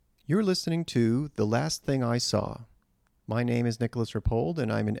You're listening to The Last Thing I Saw. My name is Nicolas Rapold,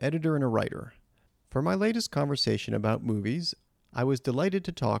 and I'm an editor and a writer. For my latest conversation about movies, I was delighted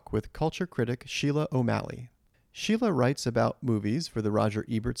to talk with culture critic Sheila O'Malley. Sheila writes about movies for the Roger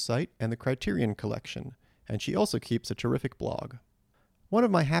Ebert site and the Criterion Collection, and she also keeps a terrific blog. One of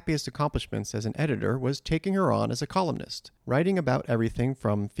my happiest accomplishments as an editor was taking her on as a columnist, writing about everything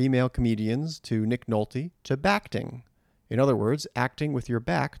from female comedians to Nick Nolte to back-ting. In other words, acting with your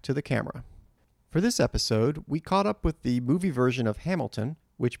back to the camera. For this episode, we caught up with the movie version of Hamilton,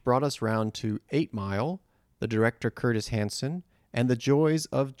 which brought us round to 8 Mile, the director Curtis Hanson, and the joys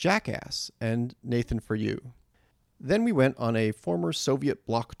of Jackass and Nathan For You. Then we went on a former Soviet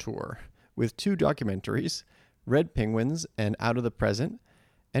bloc tour with 2 documentaries, Red Penguins and Out of the Present,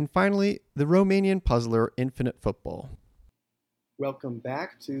 and finally, the Romanian puzzler Infinite Football. Welcome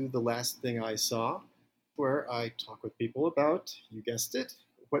back to The Last Thing I Saw, where I talk with people about, you guessed it,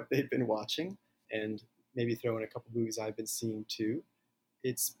 what they've been watching, and maybe throw in a couple movies I've been seeing too.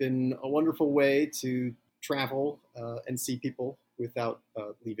 It's been a wonderful way to travel and see people without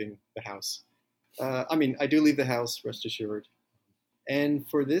leaving the house. I do leave the house, rest assured. And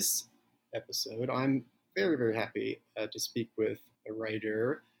for this episode, I'm very, very happy to speak with a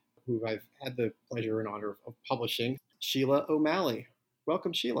writer who I've had the pleasure and honor of publishing, Sheila O'Malley.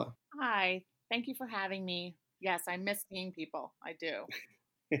 Welcome, Sheila. Hi, thank you for having me. Yes, I miss seeing people. I do.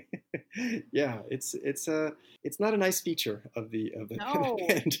 Yeah, it's not a nice feature of the No,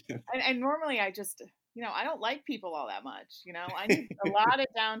 pandemic. and normally I just, I don't like people all that much. I need a lot of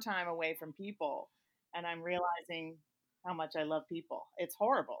downtime away from people, and I'm realizing how much I love people. It's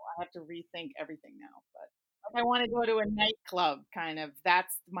horrible. I have to rethink everything now, but like I want to go to a nightclub, kind of.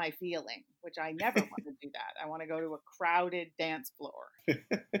 That's my feeling, which I never want to do that. I want to go to a crowded dance floor,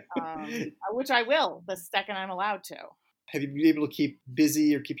 which I will the second I'm allowed to. Have you been able to keep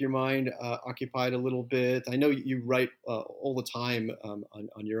busy or keep your mind occupied a little bit? I know you write all the time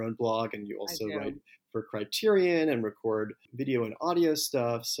on your own blog, and you also write for Criterion and record video and audio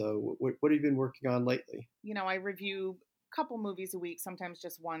stuff. So what have you been working on lately? I review a couple movies a week, sometimes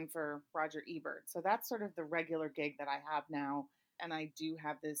just one for Roger Ebert. So that's sort of the regular gig that I have now. And I do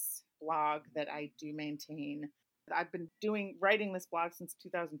have this blog that I do maintain. I've been writing this blog since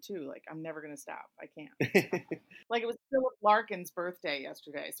 2002. Like, I'm never going to stop. I can't. Like, it was Philip Larkin's birthday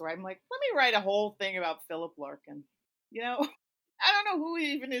yesterday. So I'm like, let me write a whole thing about Philip Larkin. I don't know who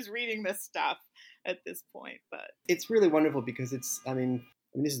even is reading this stuff at this point, but it's really wonderful because it's,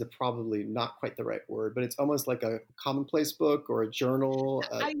 this is probably not quite the right word, but it's almost like a commonplace book or a journal.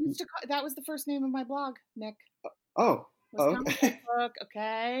 I used to that was the first name of my blog, Nick. Commonplace book.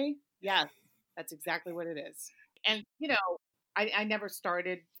 Okay. Yeah, that's exactly what it is. And, I never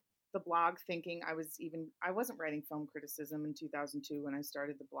started the blog thinking I wasn't writing film criticism in 2002 when I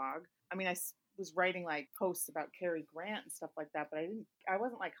started the blog. I was writing like posts about Cary Grant and stuff like that, but I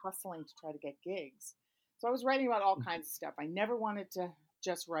wasn't like hustling to try to get gigs. So I was writing about all kinds of stuff. I never wanted to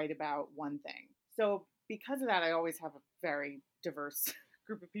just write about one thing. So because of that, I always have a very diverse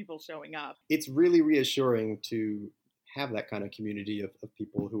group of people showing up. It's really reassuring to have that kind of community of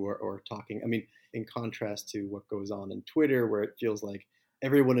people who are talking. In contrast to what goes on Twitter, where it feels like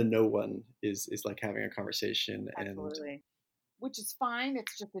everyone and no one is like having a conversation. Absolutely. Which is fine.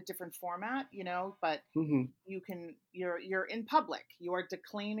 It's just a different format, but you're in public. You are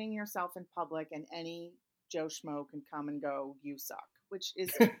declaiming yourself in public, and any Joe Schmo can come and go, you suck, which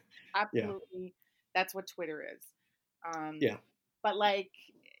is absolutely, that's what Twitter is. But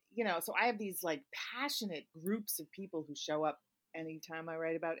so I have these like passionate groups of people who show up anytime I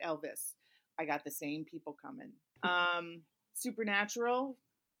write about Elvis. I got the same people coming. Supernatural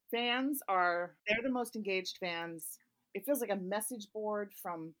fans they're the most engaged fans. It feels like a message board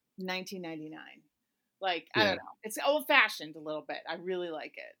from 1999. Like, I don't know. It's old-fashioned a little bit. I really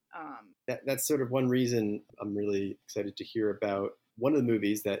like it. That's sort of one reason I'm really excited to hear about one of the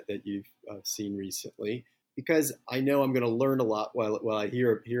movies that you've seen recently, because I know I'm going to learn a lot while I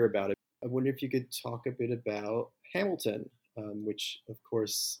hear about it. I wonder if you could talk a bit about Hamilton, which, of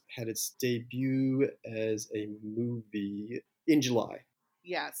course, had its debut as a movie in July.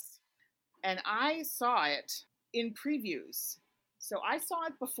 Yes. And I saw it in previews. So I saw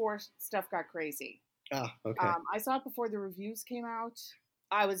it before stuff got crazy. Okay. I saw it before the reviews came out.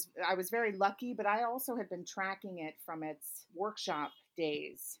 I was very lucky, but I also had been tracking it from its workshop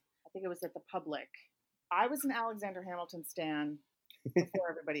days. I think it was at the Public. I was an Alexander Hamilton stan before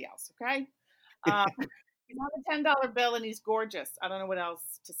everybody else, okay? He's on a $10 bill and he's gorgeous. I don't know what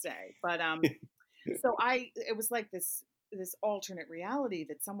else to say. But so it was like this this alternate reality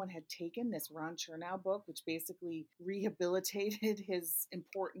that someone had taken this Ron Chernow book, which basically rehabilitated his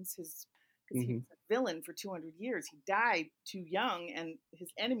importance, because he was a villain for 200 years. He died too young, and his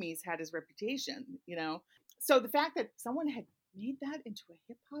enemies had his reputation, So the fact that someone had made that into a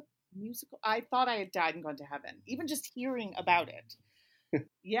hip hop musical, I thought I had died and gone to heaven, even just hearing about it.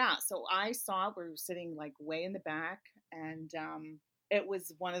 Yeah, so I saw it. We were sitting like way in the back, and it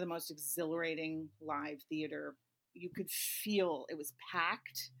was one of the most exhilarating live theater. You could feel it was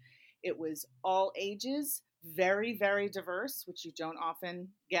packed. It was all ages, very, very diverse, which you don't often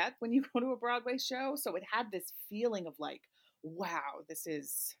get when you go to a Broadway show. So it had this feeling of like, wow, this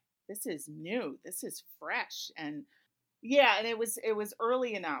is new, this is fresh, and yeah, and it was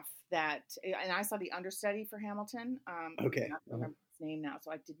early enough that, and I saw the understudy for Hamilton. Okay. I don't remember his name now,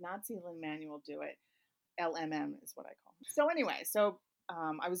 so I did not see Lin-Manuel do it. LMM is what I call him. So anyway,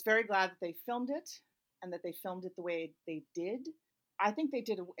 I was very glad that they filmed it, and that they filmed it the way they did. I think they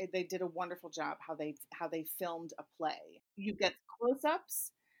did a wonderful job how they filmed a play. You get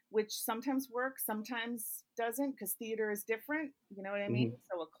close-ups, which sometimes works, sometimes doesn't, because theater is different. You know what I mean?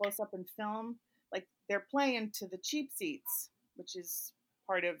 So a close-up in film, like they're playing to the cheap seats, which is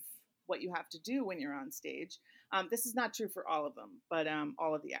part of what you have to do when you're on stage. This is not true for all of them, but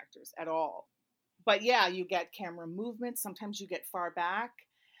all of the actors at all. But yeah, you get camera movement. Sometimes you get far back.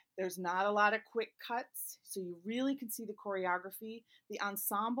 There's not a lot of quick cuts, so you really can see the choreography. The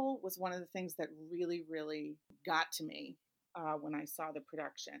ensemble was one of the things that really, really got to me when I saw the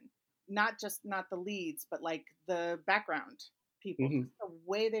production. Not the leads, but like the background people, just the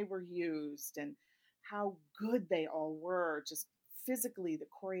way they were used and how good they all were, just physically, the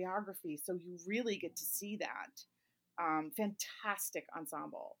choreography. So you really get to see that. Fantastic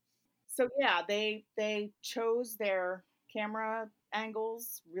ensemble. So yeah, they chose their camera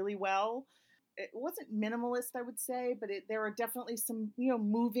angles really well. It wasn't minimalist, I would say, but there are definitely some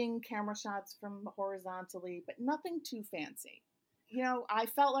moving camera shots from horizontally, but nothing too fancy. I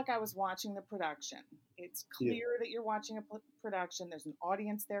felt like I was watching the production. It's clear that you're watching a production. There's an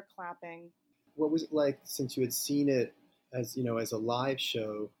audience there clapping. What was it like since you had seen it as as a live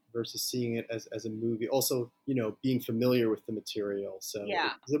show versus seeing it as a movie? Also, being familiar with the material. So,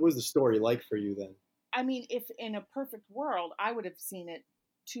 yeah, what was the story like for you then? I mean, if in a perfect world, I would have seen it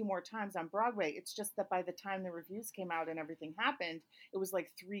 2 more times on Broadway. It's just that by the time the reviews came out and everything happened, it was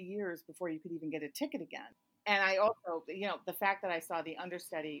like 3 years before you could even get a ticket again. And I also, the fact that I saw the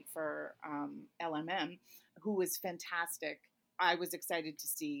understudy for LMM, who was fantastic, I was excited to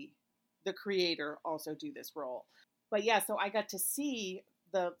see the creator also do this role. But yeah, so I got to see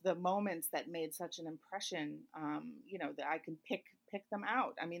the moments that made such an impression. That I can pick them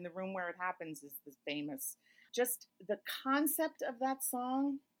out. I mean, the room where it happens is this famous. Just the concept of that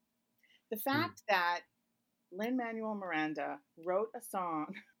song, the fact that Lin-Manuel Miranda wrote a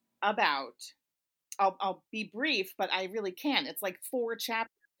song about. I'll be brief, but I really can't. It's like 4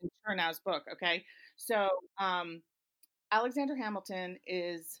 chapters in Chernow's book. Okay, so Alexander Hamilton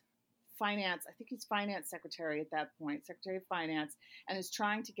is finance. I think he's finance secretary at that point, secretary of finance, and is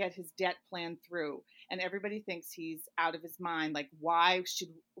trying to get his debt plan through. And everybody thinks he's out of his mind. Like, why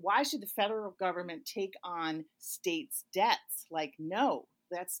should the federal government take on states' debts? Like, no,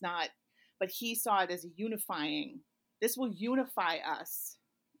 that's not. But he saw it as a unifying. This will unify us.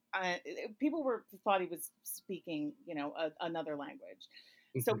 People thought he was speaking, another language.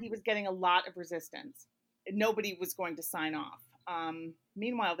 So he was getting a lot of resistance. Nobody was going to sign off.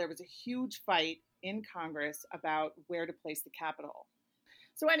 Meanwhile, there was a huge fight in Congress about where to place the Capitol.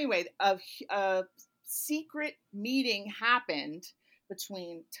 So anyway, a secret meeting happened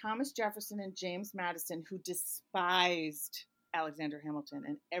between Thomas Jefferson and James Madison, who despised Alexander Hamilton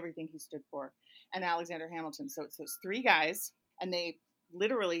and everything he stood for, and Alexander Hamilton. So it's those 3 guys, and they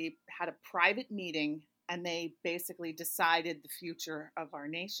literally had a private meeting, and they basically decided the future of our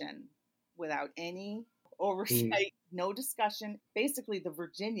nation without any oversight, no discussion. Basically, the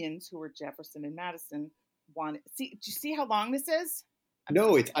Virginians, who were Jefferson and Madison, wanted. Do you see how long this is?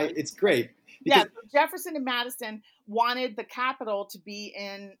 It's great. Yeah, so Jefferson and Madison wanted the capital to be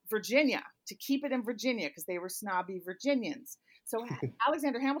in Virginia, to keep it in Virginia, because they were snobby Virginians. So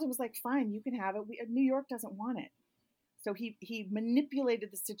Alexander Hamilton was like, fine, you can have it. New York doesn't want it. So he manipulated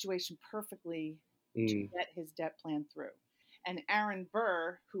the situation perfectly to get his debt plan through. And Aaron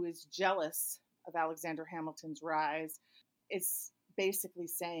Burr, who is jealous of Alexander Hamilton's rise, is basically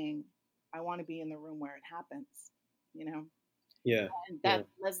saying, I want to be in the room where it happens, Yeah. And that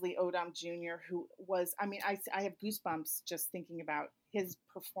Leslie Odom Jr., who was, I have goosebumps just thinking about his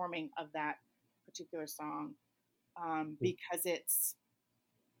performing of that particular song, because it's,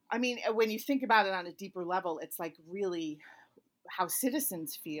 I mean, when you think about it on a deeper level, it's like really how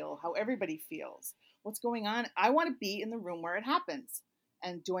citizens feel, how everybody feels. What's going on? I want to be in the room where it happens.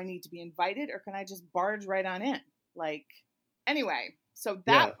 And do I need to be invited or can I just barge right on in? Like, anyway, so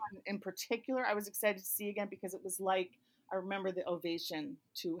that Yeah. one in particular, I was excited to see again because it was like, I remember the ovation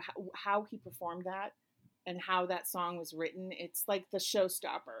to how he performed that and how that song was written. It's like the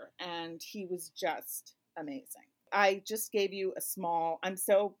showstopper, and he was just amazing. I just gave you a small, I'm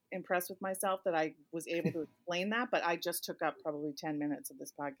so impressed with myself that I was able to explain that, but I just took up probably 10 minutes of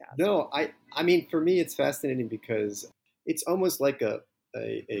this podcast. No, I mean, for me, it's fascinating because it's almost like a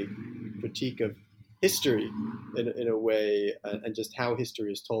critique of history in a way, and just how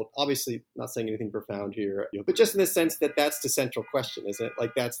history is told. Obviously, not saying anything profound here, but just in the sense that that's the central question, isn't it?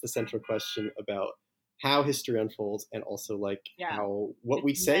 Like that's the central question about how history unfolds, and also like Yeah. how what It's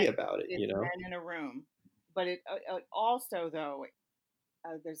we say men, about it. it's men in a room. But it also, though,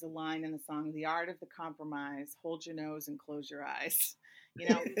 there's a line in the song, the art of the compromise, hold your nose and close your eyes.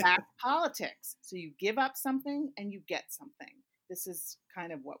 That's politics. So you give up something and you get something. This is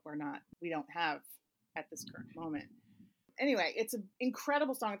kind of what we don't have at this current moment. Anyway, it's an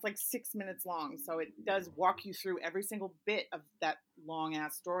incredible song. It's like 6 minutes long. So it does walk you through every single bit of that long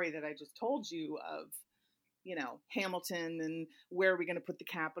ass story that I just told you of, Hamilton and where are we going to put the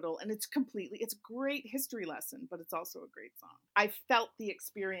capital. And it's a great history lesson, but it's also a great song. I felt the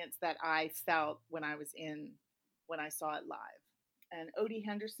experience that I felt when I saw it live. And Odie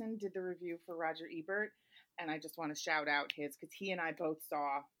Henderson did the review for Roger Ebert. And I just want to shout out his, because he and I both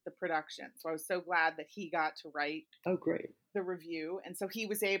saw the production. So I was so glad that he got to write the review. And so he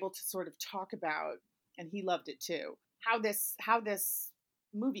was able to sort of talk about, and he loved it too, how this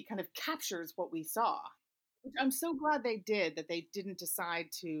movie kind of captures what we saw. Which I'm so glad they did, that they didn't decide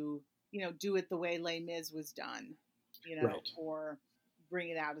to, do it the way Les Mis was done, Right. or bring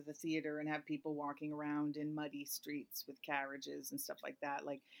it out of the theater and have people walking around in muddy streets with carriages and stuff like that.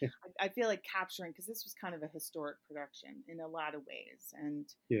 Like, I feel like capturing, because this was kind of a historic production in a lot of ways, and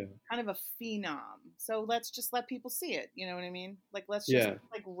kind of a phenom. So let's just let people see it. You know what I mean? Like, let's just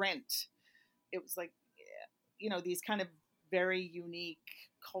like Rent. It was like, these kind of very unique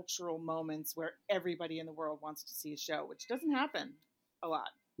cultural moments where everybody in the world wants to see a show, which doesn't happen a lot.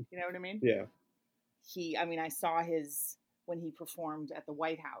 You know what I mean? Yeah. I saw his, when he performed at the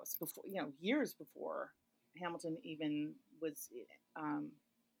White House before, years before Hamilton even was,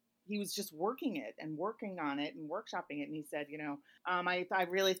 he was just working it and working on it and workshopping it. And he said, I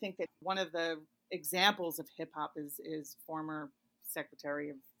really think that one of the examples of hip hop is former Secretary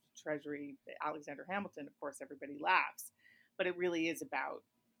of Treasury Alexander Hamilton. Of course, everybody laughs, but it really is about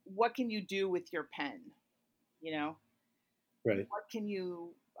what can you do with your pen, Right. What can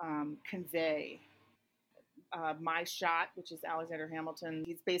you convey? My shot, which is Alexander Hamilton,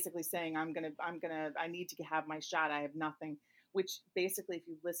 he's basically saying, I need to have my shot. I have nothing. Which basically, if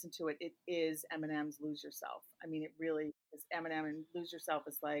you listen to it, it is Eminem's "Lose Yourself." I mean, it really is Eminem, and "Lose Yourself"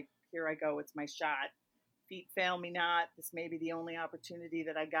 is like, here I go, it's my shot. Feet fail me not. This may be the only opportunity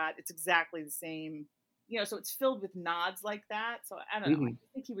that I got. It's exactly the same, so it's filled with nods like that. So I don't know. I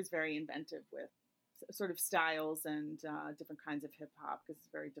think he was very inventive with sort of styles and different kinds of hip hop, because it's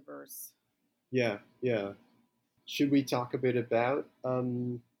very diverse. Yeah. Should we talk a bit about,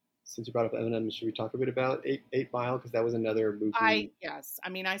 since you brought up Eminem, should we talk a bit about Eight Mile? Because that was another movie. Yes. I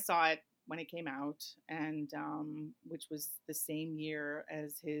mean, I saw it when it came out, and which was the same year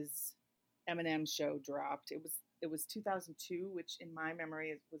as his Eminem show dropped. It was 2002, which in my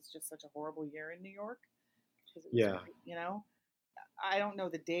memory was just such a horrible year in New York. Because it was, I don't know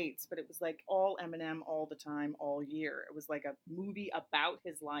the dates, but it was like all Eminem all the time, all year. It was like a movie about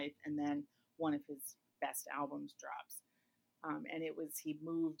his life, and then one of his best albums drops. And he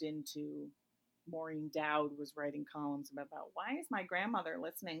moved into, Maureen Dowd was writing columns about why is my grandmother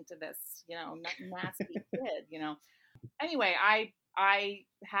listening to this, nasty kid, Anyway, I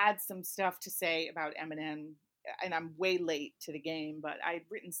had some stuff to say about Eminem, and I'm way late to the game, but I'd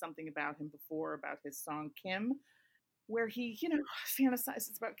written something about him before, about his song Kim, where he,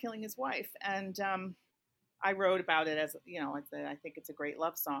 fantasizes about killing his wife. And I wrote about it as, I think it's a great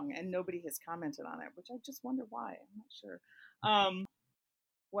love song, and nobody has commented on it, which I just wonder why. I'm not sure.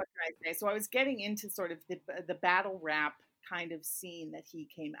 What can I say? So I was getting into sort of the battle rap kind of scene that he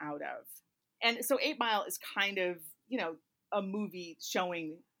came out of. And so 8 Mile is kind of, a movie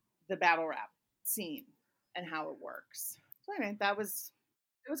showing the battle rap scene and how it works. So anyway, it was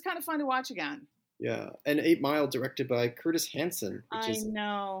kind of fun to watch again. Yeah, and 8 Mile directed by Curtis Hanson. I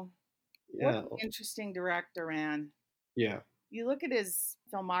know. Yeah. What an interesting director, man. Yeah. You look at his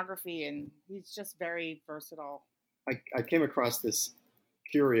filmography, and he's just very versatile. I came across this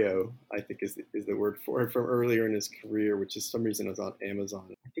Curio, I think is the word for it, from earlier in his career, which is some reason is on Amazon.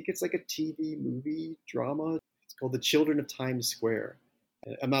 I think it's like a TV movie drama. It's called The Children of Times Square.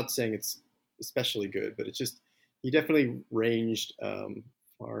 I'm not saying it's especially good, but it's just he definitely ranged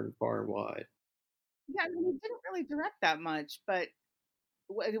far and wide. Yeah, I mean, he didn't really direct that much, but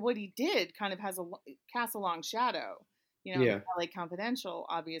what he did kind of has cast a long shadow. Yeah, LA Confidential,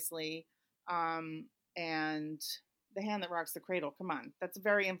 obviously, um, and The Hand That Rocks the Cradle. Come on, that's a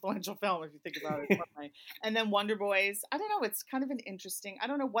very influential film if you think about it. Right? And then Wonder Boys. I don't know. It's kind of an interesting. I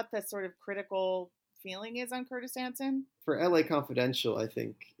don't know what the sort of critical feeling is on Curtis Hanson. for LA Confidential, I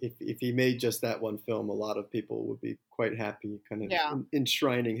think if he made just that one film, a lot of people would be quite happy, kind of Yeah.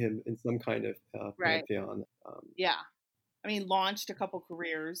 enshrining him in some kind of Right. pantheon. Yeah. I mean, launched a couple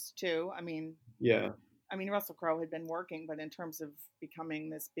careers too. Yeah, I mean, Russell Crowe had been working, but in terms of becoming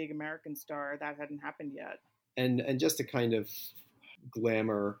this big American star, that hadn't happened yet. and just a kind of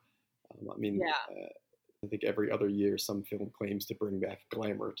glamour. Yeah. I think every other year some film claims to bring back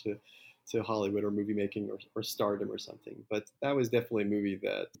glamour to Hollywood or movie making or stardom or something. But that was definitely a movie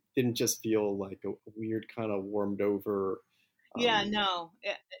that didn't just feel like a weird kind of warmed over. Yeah, no,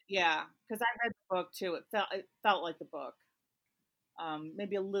 yeah, because I read the book too. It felt like the book,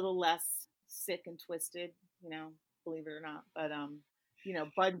 maybe a little less sick and twisted, believe it or not. But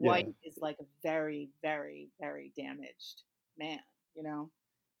Bud Yeah, White is like a very, very, very damaged man, you know,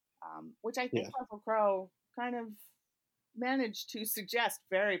 which I think yeah. Russell Crowe kind of managed to suggest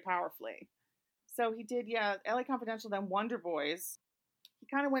very powerfully. So he did, yeah, LA Confidential, then Wonder Boys. He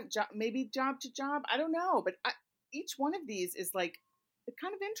kind of went maybe job to job. I don't know, but each one of these is like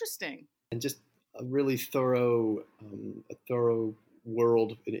kind of interesting. And just a thorough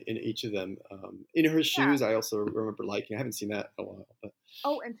world in each of them. In Her Yeah. Shoes, I also remember liking. I haven't seen that in a while, but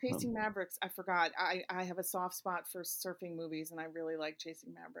Oh, and um, Chasing Mavericks. I forgot. I have a soft spot for surfing movies, and I really like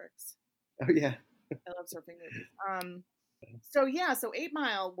Chasing Mavericks. oh yeah, I love surfing movies. So yeah, so 8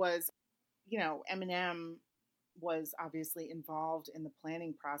 Mile was, Eminem was obviously involved in the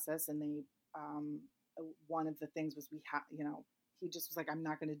planning process, and they, one of the things was he just was like, I'm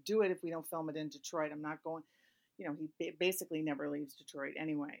not going to do it if we don't film it in Detroit. I'm not going. He basically never leaves Detroit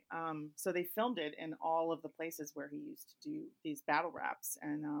anyway. So they filmed it in all of the places where he used to do these battle raps,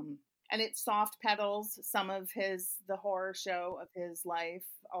 and it soft pedals some of the horror show of his life,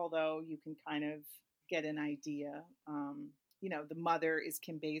 although you can kind of get an idea. The mother is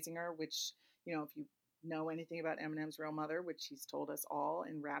Kim Basinger, which, if you know anything about Eminem's real mother, which he's told us all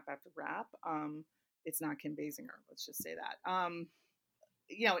in rap after rap, it's not Kim Basinger. Let's just say that.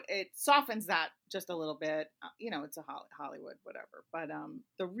 It softens that just a little bit. It's a Hollywood, whatever. But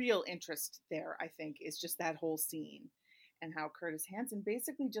the real interest there, I think, is just that whole scene and how Curtis Hanson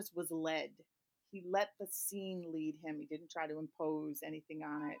basically just was led. He let the scene lead him. He didn't try to impose anything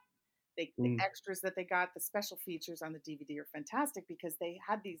on it. The extras that they got, the special features on the DVD are fantastic because they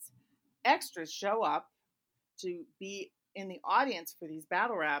had these extras show up to be in the audience for these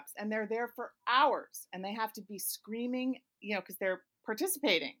battle raps, and they're there for hours, and they have to be screaming, because they're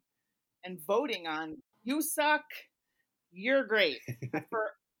participating and voting on "You suck, you're great"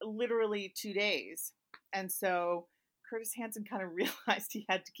 for literally 2 days. And so Curtis Hanson kind of realized he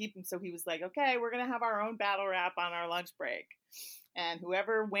had to keep him, so he was like, "Okay, we're gonna have our own battle rap on our lunch break, and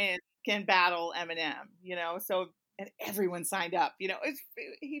whoever wins can battle Eminem." So and everyone signed up.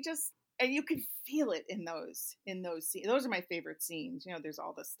 He just, and you can feel it in those scenes. Those are my favorite scenes. There's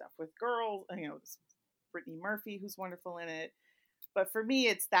all this stuff with girls. Brittany Murphy, who's wonderful in it. But for me,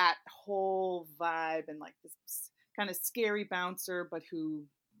 it's that whole vibe and like this kind of scary bouncer, but who,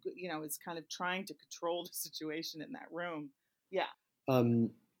 is kind of trying to control the situation in that room. Yeah.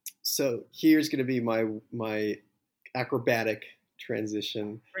 So here's going to be my acrobatic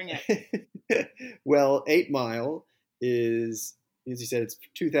transition. Bring it. Well, 8 Mile is, as you said, it's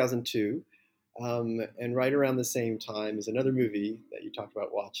 2002. And right around the same time is another movie that you talked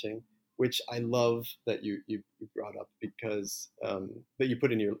about watching, which I love that you brought up because that you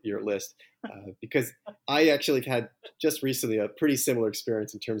put in your list because I actually had just recently a pretty similar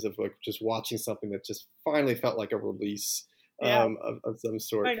experience in terms of like just watching something that just finally felt like a release of some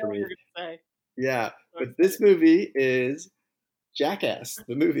sort I know for what me. you're gonna say. Yeah, but this movie is Jackass,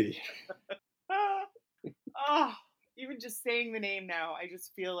 the movie. Oh, even just saying the name now, I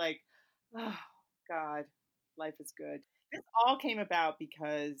just feel like, oh God, life is good. This all came about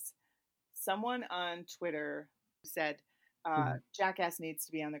because someone on Twitter said Jackass needs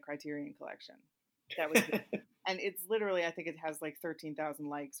to be on the Criterion Collection. That was it. And it's literally, I think it has like 13,000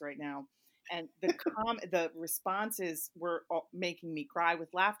 likes right now. And the responses were making me cry with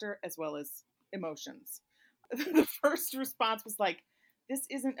laughter as well as emotions. The first response was like, this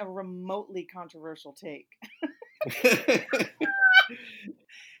isn't a remotely controversial take. And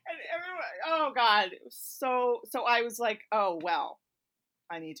everyone, oh God, it was so I was like, oh well,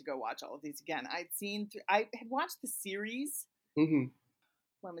 I need to go watch all of these again. I had watched the series. Mm-hmm.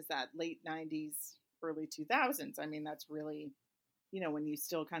 When was that? Late 90s, early 2000s. I mean, that's really, when you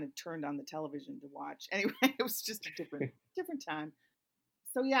still kind of turned on the television to watch. Anyway, it was just a different time.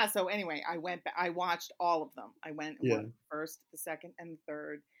 So yeah, so anyway, I watched all of them. I went and watched the first, the second, and the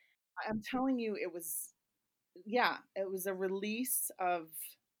third. I'm telling you, it was a release of,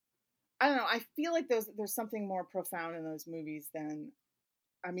 I don't know, I feel like there's something more profound in those movies than,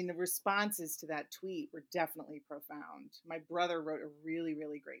 I mean, the responses to that tweet were definitely profound. My brother wrote a really,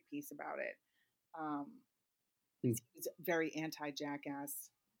 really great piece about it. He was very anti-Jackass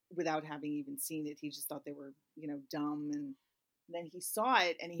without having even seen it. He just thought they were, dumb. And then he saw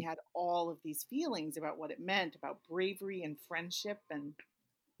it and he had all of these feelings about what it meant, about bravery and friendship. And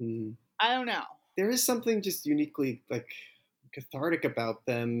I don't know. There is something just uniquely like cathartic about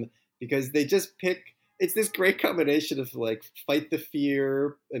them because they just pick, it's this great combination of like fight the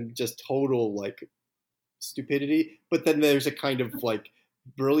fear and just total like stupidity, but then there's a kind of like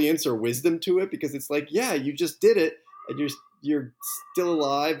brilliance or wisdom to it because it's like, yeah, you just did it and you're still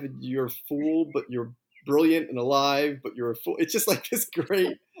alive and you're a fool, but you're brilliant and alive, but you're a fool. It's just like this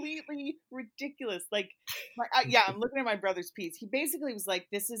great, completely ridiculous. Like I'm looking at my brother's piece. He basically was like,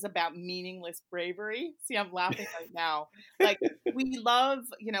 this is about meaningless bravery. See, I'm laughing right now. Like we love,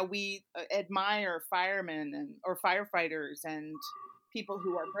 we admire firemen or firefighters and people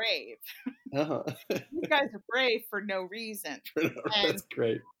who are brave. These guys are brave for no reason. That's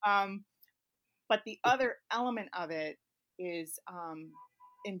great. But the other element of it is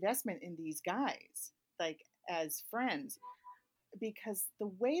investment in these guys, like as friends, because the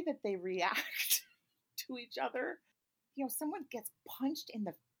way that they react to each other, someone gets punched in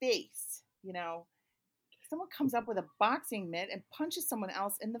the face, someone comes up with a boxing mitt and punches someone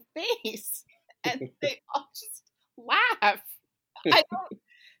else in the face, and they all just laugh.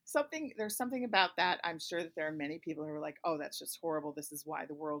 There's something about that. I'm sure that there are many people who are like, oh, that's just horrible. This is why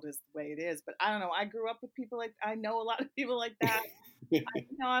the world is the way it is. But I don't know. I grew up with people I know a lot of people like that.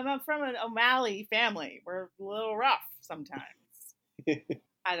 I'm from an O'Malley family. We're a little rough sometimes.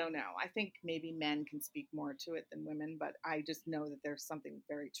 I don't know. I think maybe men can speak more to it than women, but I just know that there's something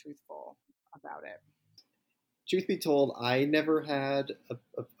very truthful about it. Truth be told, I never had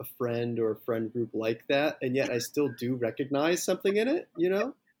a friend or a friend group like that, and yet I still do recognize something in it,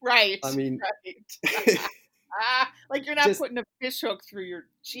 Right. I mean, right. Like you're not putting a fish hook through your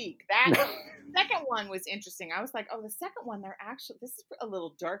cheek. That second one was interesting. I was like, oh, the second one, this is a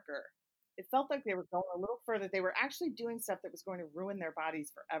little darker. It felt like they were going a little further. They were actually doing stuff that was going to ruin their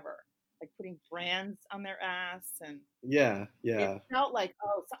bodies forever, like putting brands on their ass. And yeah. It felt like,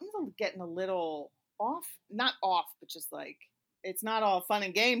 oh, something's getting a little off. Not off, but just like, it's not all fun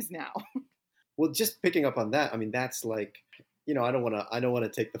and games now. Well, just picking up on that, I mean, that's like, I don't want to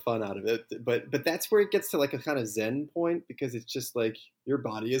take the fun out of it, but that's where it gets to like a kind of Zen point because it's just like your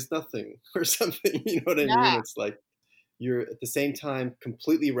body is nothing or something. You know what I mean? It's like you're at the same time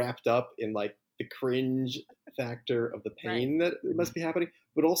completely wrapped up in like the cringe factor of the pain that it must be happening,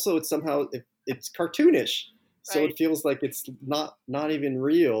 but also it's somehow it's cartoonish, so it feels like it's not even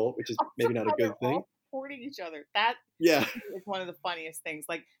real, which is maybe not a good thing. All supporting each other. That is one of the funniest things.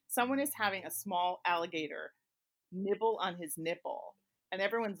 Like someone is having a small alligator nibble on his nipple and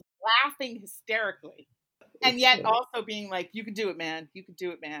everyone's laughing hysterically and yet also being like, you can do it, man,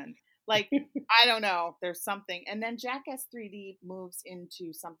 like I don't know, there's something. And then Jackass 3D moves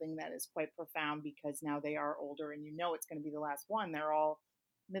into something that is quite profound because now they are older and it's going to be the last one. They're all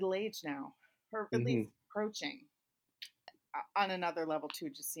middle-aged now, or at least approaching. On another level too,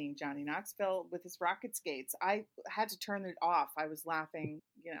 just seeing Johnny Knoxville with his rocket skates, I had to turn it off. I was laughing,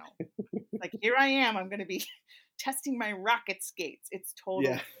 like here I am, I'm going to be testing my rocket skates. It's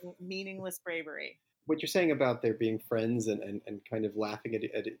total meaningless bravery. What you're saying about there being friends and kind of laughing at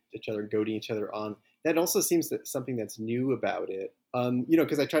each other, goading each other on, that also seems that something that's new about it.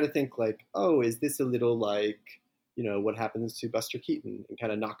 Because I try to think like, oh, is this a little like, what happens to Buster Keaton and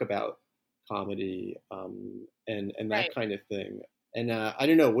kind of knockabout comedy and that kind of thing. And I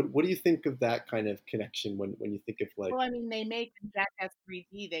don't know, what do you think of that kind of connection when you think of like? Well, I mean, they make in Jackass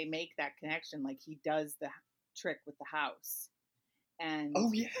 3D, they make that connection. Like he does the trick with the house. And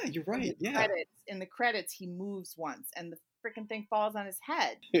oh yeah, you're right. In the credits, he moves once, and the freaking thing falls on his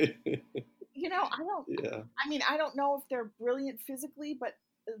head. I don't. Yeah. I mean, I don't know if they're brilliant physically, but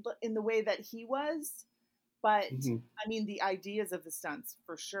in the way that he was. But I mean, the ideas of the stunts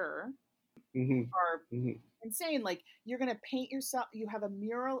for sure. Mm-hmm. are Mm-hmm. insane. Like, you're going to paint yourself, you have a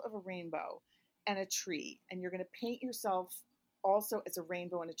mural of a rainbow and a tree, and you're going to paint yourself also as a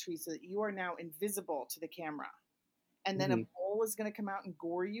rainbow and a tree so that you are now invisible to the camera. And then a Mm-hmm. bull is going to come out and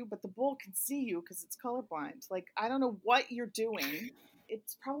gore you, but the bull can see you because it's colorblind. Like, I don't know what you're doing.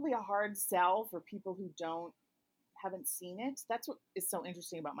 It's probably a hard sell for people who haven't seen it. That's what is so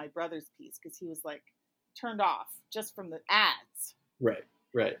interesting about my brother's piece, because he was like turned off just from the ads. Right.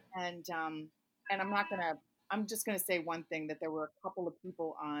 Right. And I'm just gonna say one thing, that there were a couple of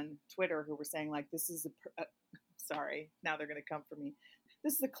people on Twitter who were saying, like, this is sorry, now they're gonna come for me.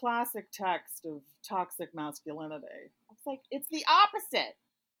 This is a classic text of toxic masculinity. I was like, it's the opposite.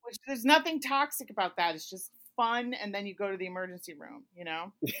 Which, there's nothing toxic about that. It's just fun, and then you go to the emergency room. I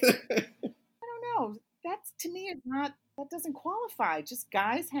don't know. That's, to me, is not, that doesn't qualify. Just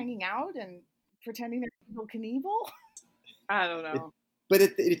guys hanging out and pretending they're Evel Knievel. I don't It, know. but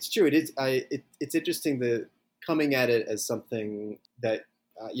it's true. It is. It's interesting that coming at it as something that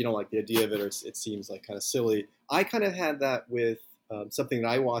you don't like the idea of it, or it seems like kind of silly. I kind of had that with something that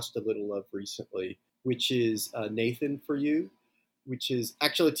I watched a little of recently, which is Nathan for You, which is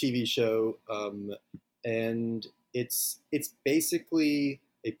actually a TV show, and it's basically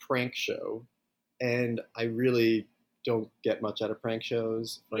a prank show, and I really don't get much out of prank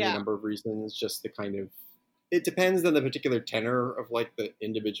shows for any Yeah. number of reasons. Just the kind of, it depends on the particular tenor of like the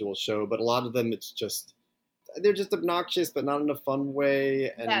individual show, but a lot of them they're just obnoxious, but not in a fun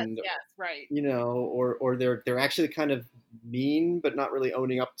way, Yes, and yes, right. or they're actually kind of mean, but not really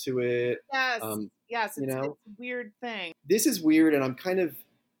owning up to it. Yes, yes, You it's know, a weird thing. this is weird, and I'm kind of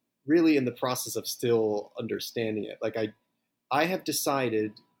really in the process of still understanding it. Like I have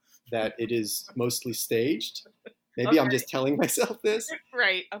decided that it is mostly staged. Maybe I'm Okay, just telling myself this.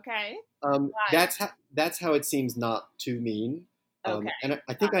 right. Okay. That's how it seems not too mean. Okay. And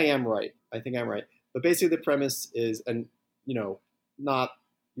I think I am right. I think I'm right. But basically, the premise is, and not,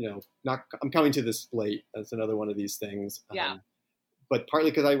 not. I'm coming to this late. That's another one of these things. Yeah. But partly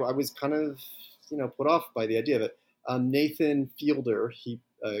because I was kind of, put off by the idea of it. Nathan Fielder, he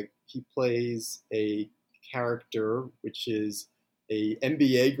plays a character which is a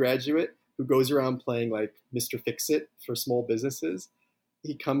MBA graduate who goes around playing like Mr. Fix-It for small businesses.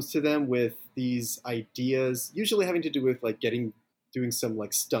 He comes to them with these ideas, usually having to do with like doing some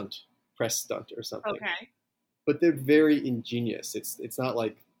like press stunt or something. Okay. But they're very ingenious. It's not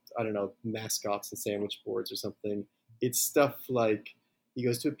like, I don't know, mascots and sandwich boards or something. It's stuff like he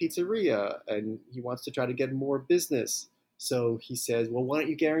goes to a pizzeria and he wants to try to get more business. So he says, well, why don't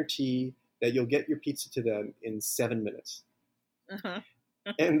you guarantee that you'll get your pizza to them in 7 minutes? Uh-huh.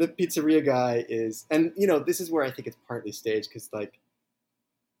 And the pizzeria guy and this is where I think it's partly staged, because like,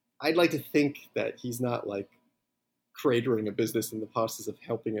 I'd like to think that he's not like cratering a business in the process of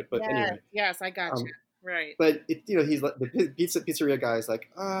helping it. But Yes, anyway, yes, I got you. Right. but he's like, the pizzeria guy is like,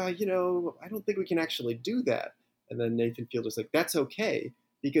 I don't think we can actually do that. And then Nathan Fielder's like, that's okay,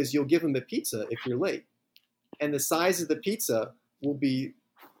 because you'll give him the pizza if you're late, and the size of the pizza will be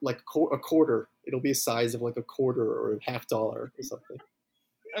like a quarter. It'll be a size of like a quarter or a $50 or something.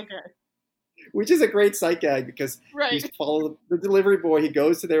 Okay. Which is a great sight gag, because you Right. follow the delivery boy. He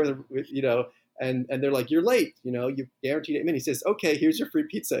goes to there and they're like, you're late, you guaranteed it. And he says, okay, here's your free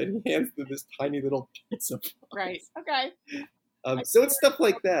pizza, and he hands them this tiny little pizza box. Right. Okay. So it's stuff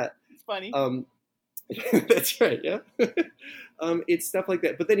like that. It's funny. That's right, yeah. It's stuff like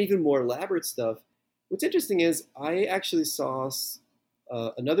that, but then even more elaborate stuff. What's interesting is I actually saw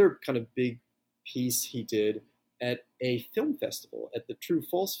another kind of big piece he did at a film festival, at the True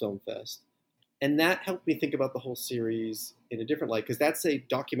False Film Fest. And that helped me think about the whole series in a different light, because that's a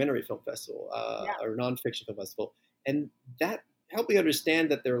documentary film festival, or nonfiction film festival. And that helped me understand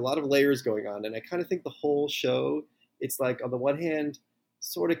that there are a lot of layers going on. And I kind of think the whole show, it's like, on the one hand,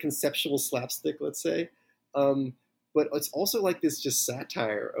 sort of conceptual slapstick, let's say. But it's also like this just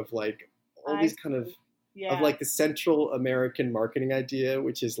satire of like all these kind of like the Central American marketing idea,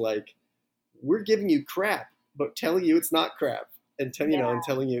 which is like, we're giving you crap, but telling you it's not crap, and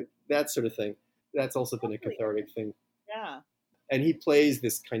telling you that sort of thing. That's also been a cathartic thing. Yeah. And he plays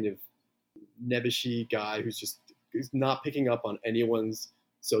this kind of nebbishy guy who's not picking up on anyone's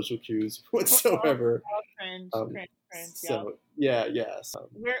social cues whatsoever. Cringe. So yeah.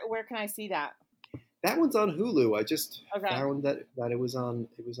 Where can I see that? That one's on Hulu. I just found that it was on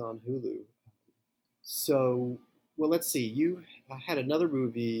Hulu. So, well, let's see. You had another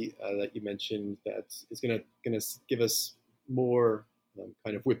movie that you mentioned that is gonna give us more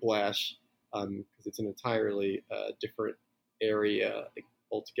kind of whiplash, because it's an entirely different area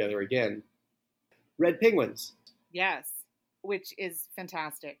altogether. Again, Red Penguins. Yes. which is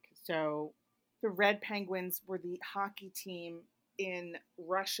fantastic. So the Red Penguins were the hockey team in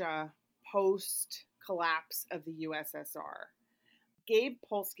Russia post collapse of the USSR. Gabe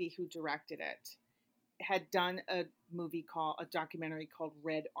Polsky, who directed it, had done a documentary called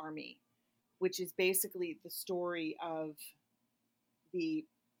Red Army, which is basically the story of the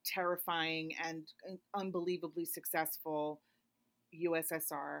terrifying and unbelievably successful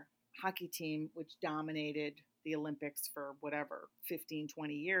USSR hockey team, which dominated the Olympics for whatever, 15,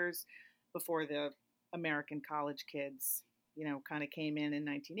 20 years before the American college kids, kind of came in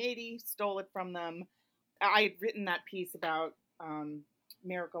 1980, stole it from them. I had written that piece about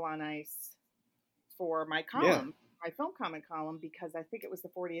Miracle on Ice for my column, my film comment column, because I think it was the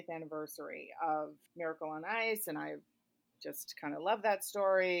 40th anniversary of Miracle on Ice, and I just kind of love that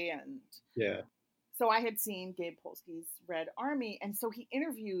story. And so I had seen Gabe Polsky's Red Army, and so he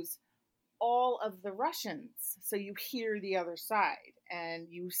interviews all of the Russians. So you hear the other side, and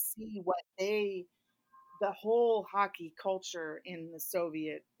you see the whole hockey culture in the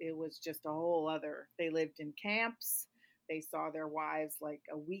Soviet, it was just a whole other. They lived in camps. They saw their wives like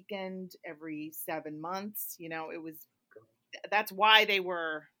a weekend every 7 months. That's why they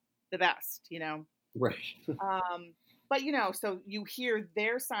were the best, Right. But, so you hear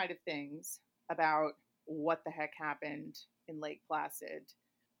their side of things about what the heck happened in Lake Placid.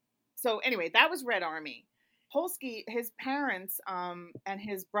 So anyway, that was Red Army. Polsky, his parents, and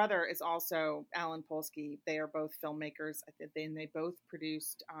his brother is also Alan Polsky. They are both filmmakers. They both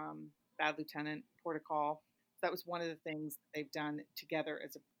produced Bad Lieutenant, Port of Call. That was one of the things they've done together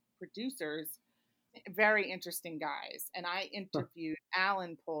as producers. Very interesting guys. And I interviewed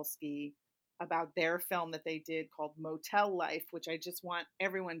Alan Polsky about their film that they did called Motel Life, which I just want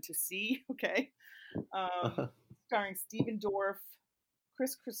everyone to see. Okay. Starring Stephen Dorff,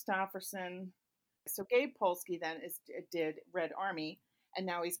 Chris Christopherson. So Gabe Polsky then did Red Army, and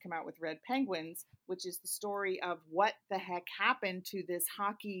now he's come out with Red Penguins, which is the story of what the heck happened to this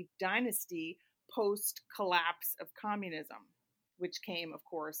hockey dynasty post-collapse of communism, which came, of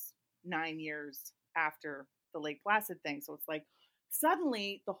course, 9 years after the Lake Placid thing. So it's like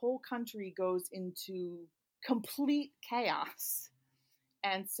suddenly the whole country goes into complete chaos.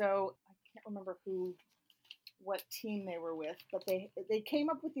 And so I can't remember what team they were with, but they came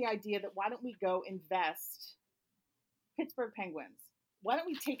up with the idea that why don't we go invest Pittsburgh Penguins? Why don't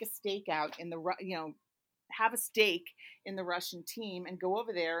we take a stake out in have a stake in the Russian team and go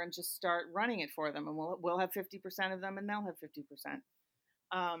over there and just start running it for them, and we'll have 50% of them, and they'll have 50%.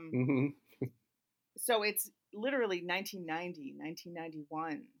 So it's literally 1990,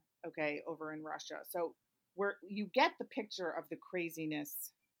 1991, okay, over in Russia. So you get the picture of the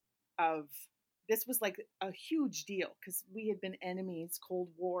craziness of. This was like a huge deal because we had been enemies, Cold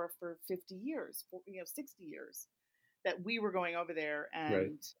War, for 50 years, 60 years, that we were going over there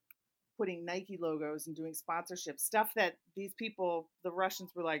and putting Nike logos and doing sponsorship stuff that these people, the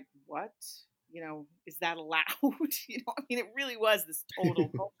Russians, were like, what? Is that allowed? It really was this total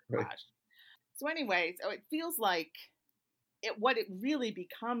culture clash. So anyway, so it feels like what it really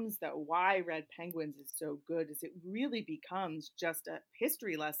becomes, though, why Red Penguins is so good is it really becomes just a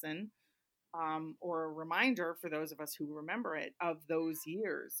history lesson. Or a reminder for those of us who remember it of those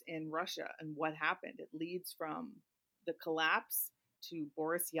years in Russia and what happened. It leads from the collapse to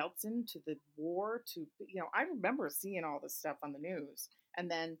Boris Yeltsin to the war to, I remember seeing all this stuff on the news, and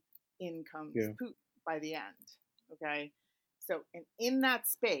then in comes Putin by the end. Okay. So, and in that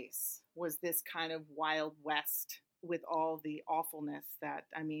space was this kind of Wild West with all the awfulness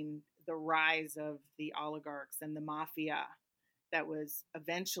the rise of the oligarchs and the mafia. That was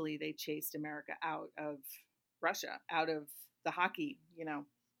eventually they chased America out of Russia, out of the hockey,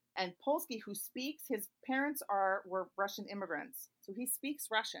 And Polsky, who speaks, his parents were Russian immigrants, so he speaks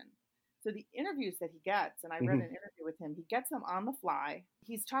Russian. So the interviews that he gets, and I read an interview with him, he gets them on the fly.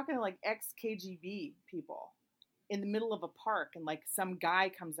 He's talking to like ex-KGB people in the middle of a park, and like some guy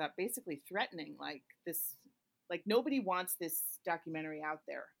comes up basically threatening like nobody wants this documentary out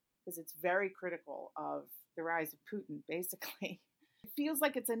there because it's very critical of the rise of Putin, basically. It feels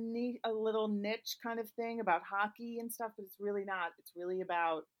like it's a little niche kind of thing about hockey and stuff, but it's really not. It's really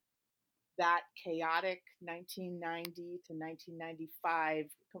about that chaotic 1990 to 1995,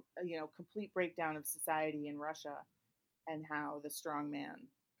 complete breakdown of society in Russia and how the strongman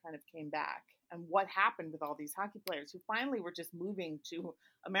kind of came back and what happened with all these hockey players who finally were just moving to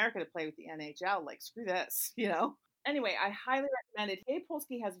America to play with the NHL. Like, screw this, Anyway, I highly recommend it. Gabe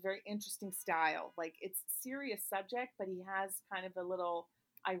Polsky has a very interesting style. Like, it's a serious subject, but he has kind of a little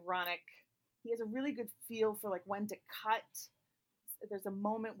ironic. He has a really good feel for like when to cut there's a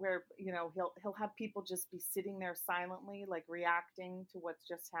moment where, you know, he'll have people just be sitting there silently, like reacting to what's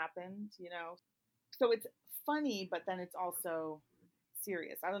just happened, you know. So it's funny, but then it's also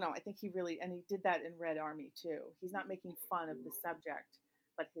serious. I don't know. I think he really, and he did that in Red Army too. He's not making fun of the subject,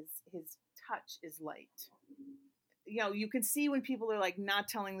 but his touch is light. You know, you can see when people are like not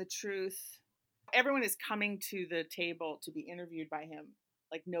telling the truth. Everyone is coming to the table to be interviewed by him.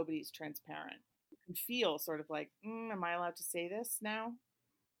 Like nobody's transparent. You can feel sort of like, am I allowed to say this now?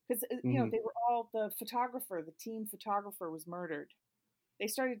 Because you know, Mm-hmm. they were all, the photographer, the team photographer was murdered. They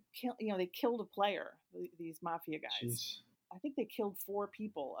started you know, they killed a player, these mafia guys. Jeez. I think they killed 4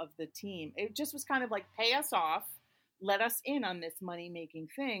 people of the team. It just was kind of like, pay us off, let us in on this money making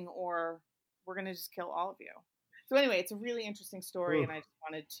thing, or we're going to just kill all of you. So anyway, it's a really interesting story, Ugh. and I just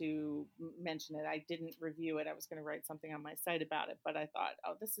wanted to mention it. I didn't review it. I was going to write something on my site about it, but I thought,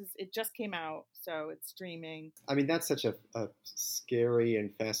 oh, it just came out, so it's streaming. I mean, that's such a scary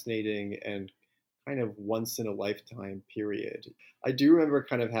and fascinating and kind of once in a lifetime period. I do remember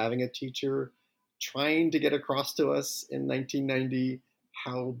kind of having a teacher trying to get across to us in 1990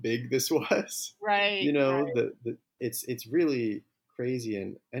 how big this was. Right, You know, right. it's really crazy,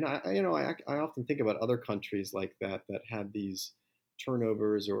 and I often think about other countries like that had these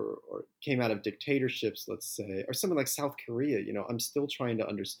turnovers or came out of dictatorships, let's say, or something like South Korea. You know, I'm still trying to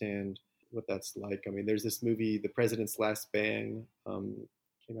understand what that's like. I mean, there's this movie, The President's Last Bang,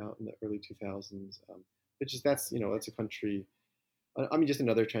 came out in the early 2000s, which is that's a country. I mean, just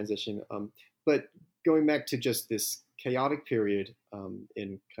another transition. But going back to just this chaotic period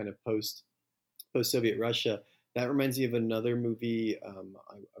in kind of post-Soviet Russia, that reminds me of another movie I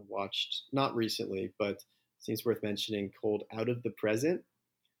watched not recently, but seems worth mentioning, called Out of the Present.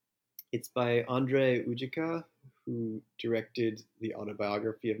 It's by Andrei Ujika, who directed the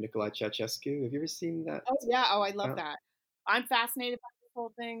autobiography of Nicolae Ceausescu. Have you ever seen that? Oh yeah. Oh, I love that. I'm fascinated by this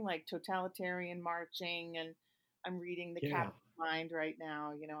whole thing, like totalitarian marching, and I'm reading The Yeah. Captain's Mind right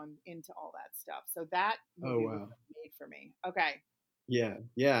now. You know, I'm into all that stuff. So that Oh movie was wow. made for me. Okay. Yeah,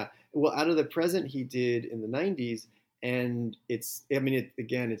 yeah. Well, Out of the Present he did in the '90s, and I mean,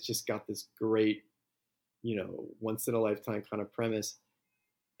 again, it's just got this great, once in a lifetime kind of premise.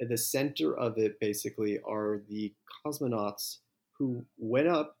 At the center of it, basically, are the cosmonauts who went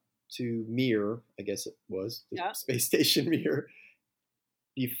up to Mir, I guess it was the Yep. space station Mir,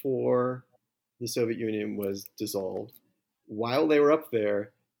 before the Soviet Union was dissolved. While they were up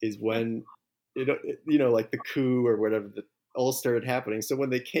there is when like the coup or whatever that all started happening. So when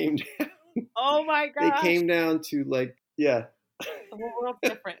they came down, Oh my they gosh. came down to like, yeah. The whole world's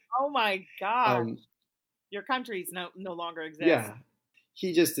different. Oh my gosh. um, Your countries no longer exist. yeah,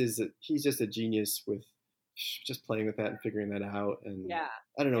 he's just a genius with just playing with that and figuring that out. And Yeah.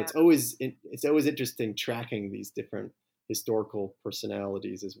 I don't know, Yeah. it's always interesting tracking these different historical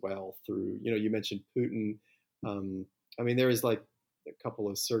personalities as well through, you mentioned Putin. um, I mean, there is like a couple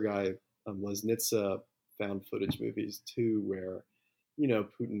of Sergei Lesnitsa found footage movies too, where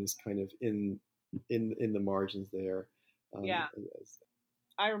Putin is kind of in the margins there. Yeah. As,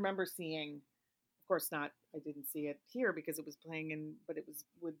 I remember seeing, of course not, I didn't see it here because it was playing but it was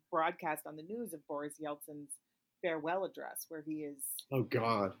would broadcast on the news of Boris Yeltsin's farewell address, where he is oh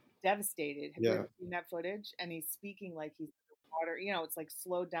God. devastated. Have you Yeah. ever seen that footage? And he's speaking like he's underwater. You know, it's like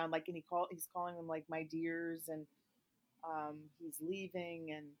slowed down. Like, and he's calling them like my dears, and he's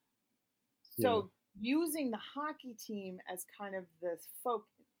leaving, and Yeah. so using the hockey team as kind of the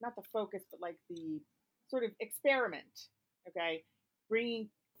not the focus, but like the sort of experiment. Okay, bringing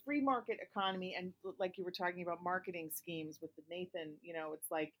free market economy, and like you were talking about marketing schemes with the Nathan. You know, it's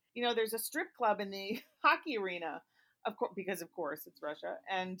like, there's a strip club in the hockey arena, of course, because of course it's Russia,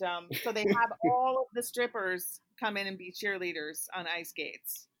 and so they have all of the strippers come in and be cheerleaders on ice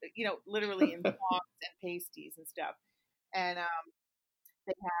skates. Literally in thongs and pasties and stuff, and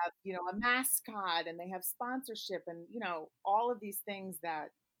they have, a mascot, and they have sponsorship, and all of these things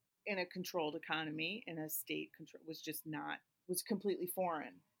that in a controlled economy, in a state control, was completely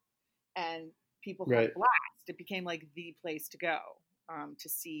foreign, and people had a Right. blast. It became like the place to go, to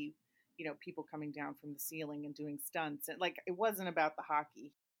see, people coming down from the ceiling and doing stunts, and like it wasn't about the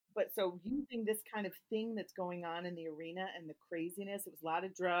hockey. But so using this kind of thing that's going on in the arena and the craziness, it was a lot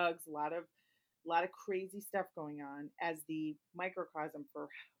of drugs, a lot of crazy stuff going on as the microcosm for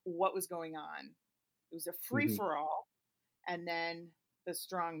what was going on. It was a free Hmm. for all, and then the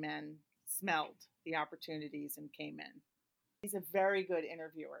strong men smelled the opportunities and came in. He's a very good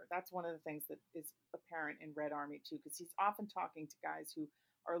interviewer. That's one of the things that is apparent in Red Army too, because he's often talking to guys who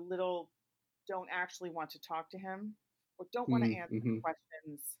are don't actually want to talk to him, or don't want to answer Mm-hmm.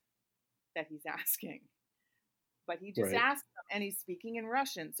 questions that he's asking. but he just Right. asks them, and he's speaking in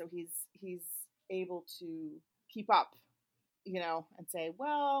Russian, so he's able to keep up, and say,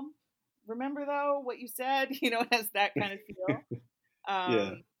 well, remember though what you said, it has that kind of feel. Yeah.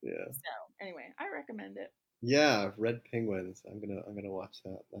 um Yeah. so anyway, I recommend it. Yeah. Red Penguins. I'm gonna watch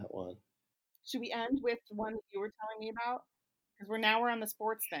that one. Should we end with one that you were telling me about, because we're on the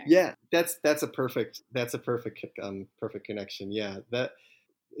sports thing? Yeah. That's a perfect connection. Yeah. That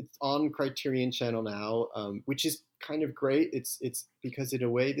it's on Criterion Channel now, which is kind of great. It's because in a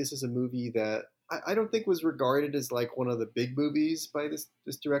way this is a movie that I don't think was regarded as like one of the big movies by this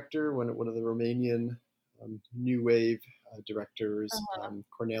director, one of the Romanian new wave directors, Uh-huh.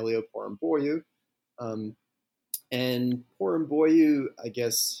 Corneliu Porumboiu. Um, and Porumboiu, I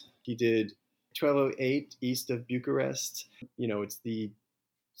guess he did 1208 East of Bucharest. It's the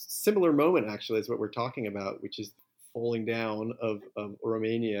similar moment actually is what we're talking about, which is falling down of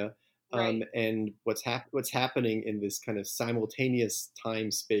Romania, Right. and what's happening in this kind of simultaneous time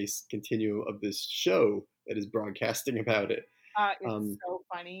space continuum of this show that is broadcasting about it. It's Um, so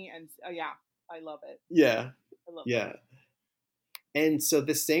funny, and yeah, I love it. yeah, I love that. yeah. And so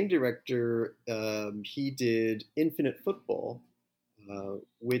the same director, he did Infinite Football,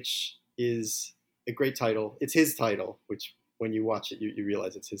 which is a great title. It's his title, which when you watch it, you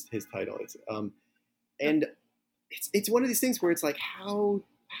realize it's his title. And it's one of these things where it's like,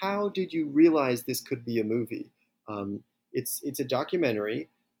 how did you realize this could be a movie? It's a documentary,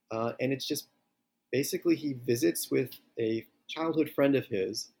 and it's just basically he visits with a childhood friend of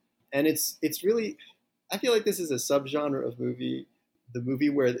his, and it's really, I feel like this is a subgenre of movie, the movie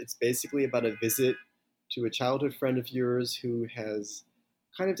where it's basically about a visit to a childhood friend of yours who has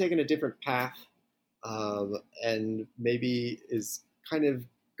kind of taken a different path, and maybe is kind of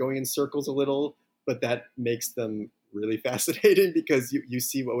going in circles a little, but that makes them really fascinating because you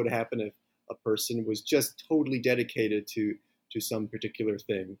see what would happen if a person was just totally dedicated to some particular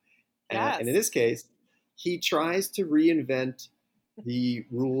thing. And in Yes. this case, he tries to reinvent the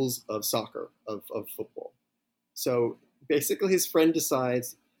rules of soccer, of football. So basically, his friend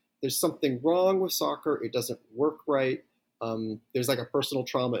decides there's something wrong with soccer. It doesn't work right. There's like a personal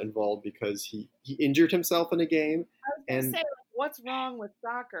trauma involved because he injured himself in a game, I was gonna and say, like, what's wrong with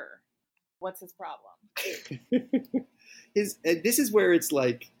soccer? What's his problem? this is where it's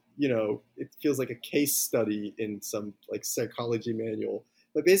like, it feels like a case study in some like psychology manual.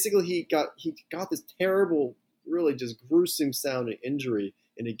 But basically, he got this terrible, really just gruesome sounding injury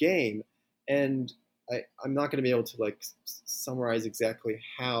in a game, and I'm not going to be able to like summarize exactly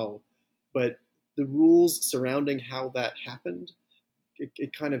how, but the rules surrounding how that happened,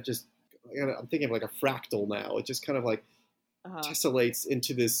 it kind of just, I'm thinking of like a fractal now. It just kind of like Uh-huh. tessellates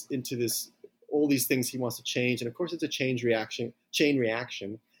into this all these things he wants to change, and of course it's a chain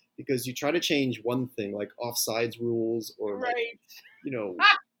reaction, because you try to change one thing like offsides rules or like, Right. you know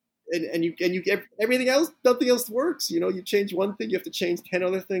and you get everything else, nothing else works. You change one thing, you have to change 10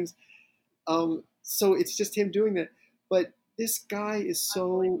 other things. So it's just him doing that, but this guy is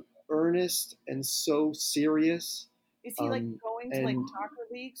so earnest and so serious. Is he like going to like And soccer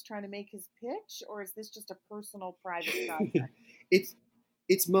leagues trying to make his pitch, or is this just a personal private project? it's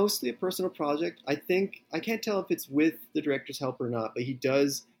it's mostly a personal project. I think I can't tell if it's with the director's help or not, but he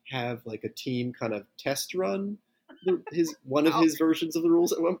does have like a team kind of test run his one of Wow. his versions of the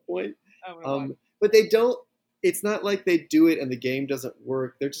rules at one point. I'm gonna watch. But they don't. It's not like they do it and the game doesn't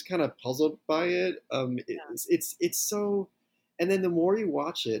work. They're just kind of puzzled by it. Yeah. It's so, and then the more you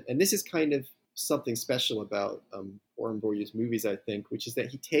watch it, and this is kind of something special about Warren Bory's movies, I think, which is that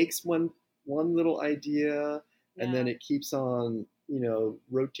he takes one little idea, and then Yeah. it keeps on,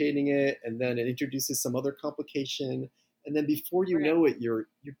 rotating it, and then it introduces some other complication, and then before you Right. know it, you're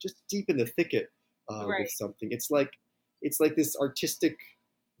just deep in the thicket with Right. something. It's like this artistic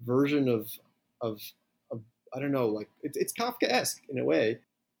version of, of I don't know, like it's Kafkaesque in a way.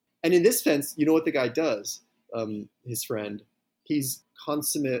 And in this sense, you know what the guy does? His friend, he's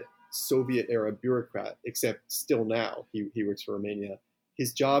consummate Soviet era bureaucrat, except still now he works for Romania.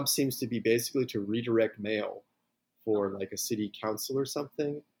 His job seems to be basically to redirect mail for Uh-huh. like a city council or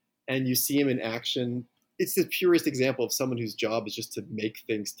something. And you see him in action. It's the purest example of someone whose job is just to make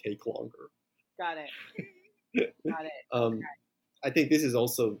things take longer. Got it. Got it. um, Okay. I think this is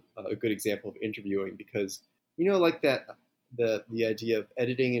also a good example of interviewing because, like that, the idea of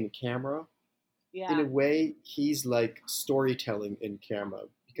editing in camera. In Yeah. a way, he's like storytelling in camera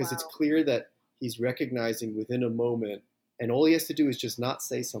because it's Wow. clear that he's recognizing within a moment, and all he has to do is just not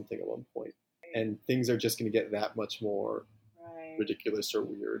say something at one point, Right. and things are just going to get that much more Right. ridiculous or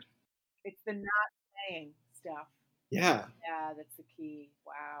weird. It's the not saying stuff. Yeah, Yeah, that's the key.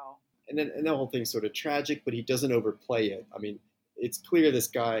 Wow. and the whole thing's sort of tragic, but he doesn't overplay it. I mean, it's clear this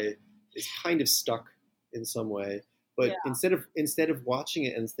guy is kind of stuck in some way. But Yeah. instead of watching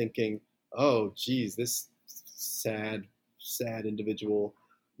it and thinking, oh, geez, this sad individual,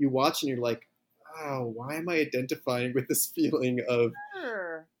 you watch and you're like, oh, why am I identifying with this feeling of,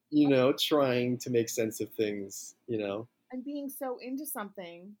 Sure. trying to make sense of things, And being so into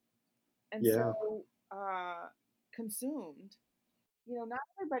something and Yeah. so consumed. Not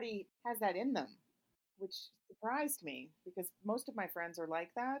everybody has that in them, which surprised me because most of my friends are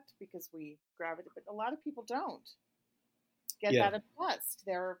like that because we gravitate, but a lot of people don't get Yeah. that obsessed.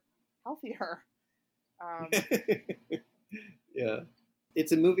 They're healthier. Yeah.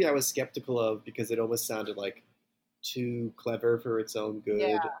 It's a movie I was skeptical of because it almost sounded like too clever for its own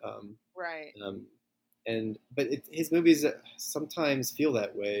Yeah, good. right. But his movies sometimes feel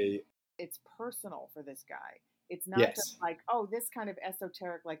that way. It's personal for this guy. It's not just Yes. like, oh, this kind of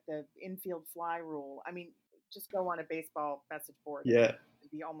esoteric, like the infield fly rule. I mean, just go on a baseball message board and Yeah.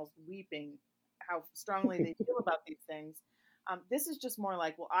 be almost weeping how strongly they feel about these things. This is just more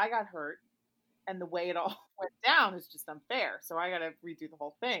like, well, I got hurt, and the way it all went down is just unfair. So I got to redo the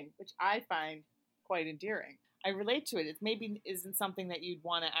whole thing, which I find quite endearing. I relate to it. It maybe isn't something that you'd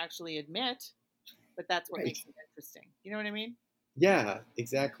want to actually admit, but that's what Right. makes it interesting. You know what I mean? Yeah,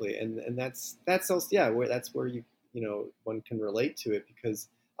 exactly. And that's also, yeah, where one can relate to it because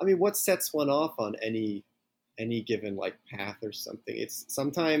I mean, what sets one off on any given like path or something? It's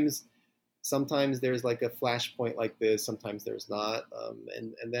sometimes there's like a flashpoint like this, sometimes there's not,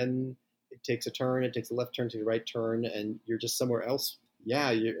 and then it takes a turn, it takes a left turn to the right turn, and you're just somewhere else. Yeah,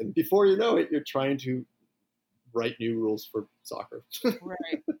 and before you know it, you're trying to write new rules for soccer.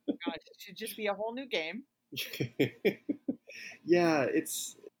 Right. God, it should just be a whole new game. Yeah,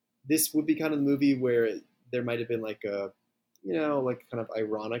 this would be kind of the movie where there might have been like a, like kind of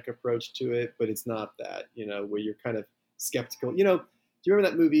ironic approach to it, but it's not that, where you're kind of skeptical. Do you remember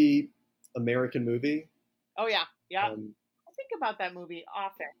that movie, American Movie? Oh yeah, yeah. I think about that movie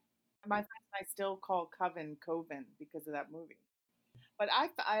often. My friends and I still call Coven because of that movie. But I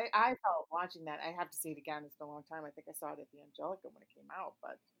felt watching that. I have to see it again. It's been a long time. I think I saw it at the Angelica when it came out.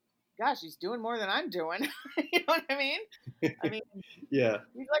 But gosh, he's doing more than I'm doing. You know what I mean? Yeah.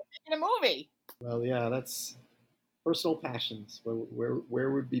 He's like making a movie. Well, yeah, that's personal passions. Where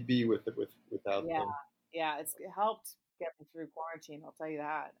would we be without Yeah, them? yeah. It helped get me through quarantine. I'll tell you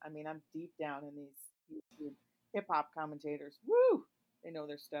that. I mean, I'm deep down in these YouTube hip hop commentators. Woo! They know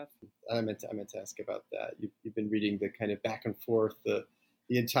their stuff. I meant to ask about that. You've been reading the kind of back and forth, the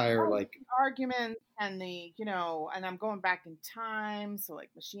entire like arguments and and I'm going back in time. So like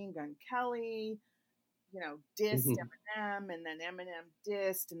Machine Gun Kelly, dissed Eminem, and then Eminem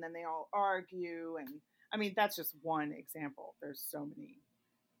dissed, and then they all argue. And I mean, that's just one example. There's so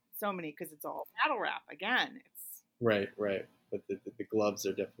many, because it's all battle rap again. It's right, but the gloves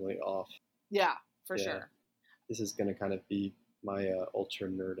are definitely off. yeah, for sure. This is going to kind of be my ultra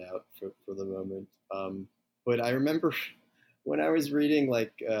nerd out for the moment. But I remember when I was reading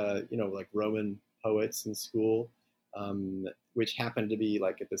like like Roman poets in school, which happened to be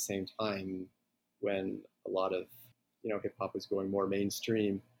like at the same time when a lot of hip hop was going more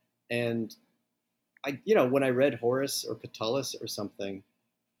mainstream, and I when I read Horace or Catullus or something,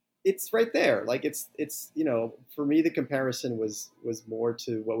 it's right there. Like it's for me the comparison was more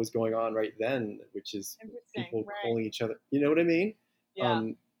to what was going on right then, which is people calling each other. You know what I mean? Yeah.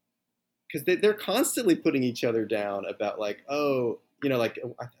 Because they're constantly putting each other down about like, oh, like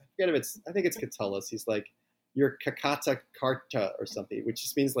I forget if I think it's Catullus. He's like, you're kakata karta or something, which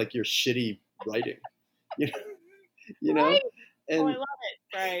just means like you're shitty writing. you know, Right? And I love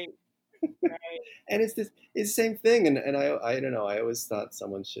it. Right. and it's the same thing, and I don't know. I always thought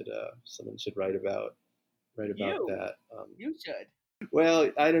someone should write about that. You should.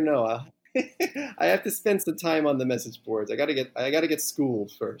 Well, I don't know. I have to spend some time on the message boards. I gotta get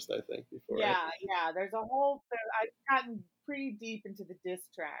schooled first, I think, before. Yeah. There's a whole. I've gotten pretty deep into the diss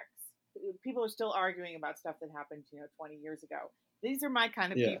tracks. People are still arguing about stuff that happened, 20 years ago. These are my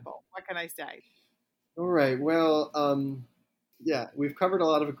kind of people. What can I say? All right. Well, yeah, we've covered a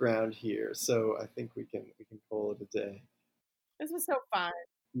lot of ground here, so I think we can call it a day. This was so fun.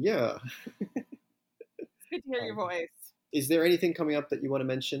 Yeah. It's good to hear your voice. Is there anything coming up that you want to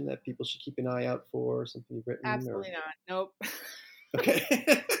mention that people should keep an eye out for? Something you've written? Absolutely not. Nope. Okay.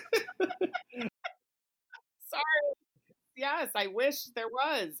 Sorry. Yes, I wish there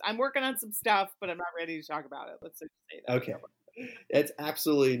was. I'm working on some stuff, but I'm not ready to talk about it. Let's just say that. Okay. It's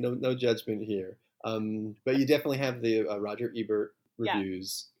absolutely no judgment here. But you definitely have the Roger Ebert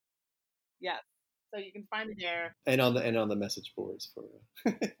reviews. Yes. So you can find me there. And on the message boards for.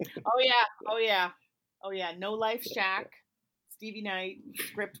 Oh yeah, oh yeah, oh yeah. No Life Shack, Stevie Knight,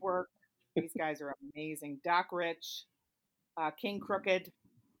 Script Work. These guys are amazing. Doc Rich, King Crooked.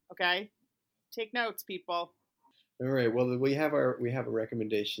 Okay, take notes, people. All right. Well, we have our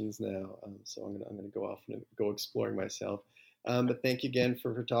recommendations now. So I'm gonna go off and go exploring myself. But thank you again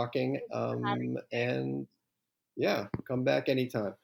for talking. And yeah, come back anytime.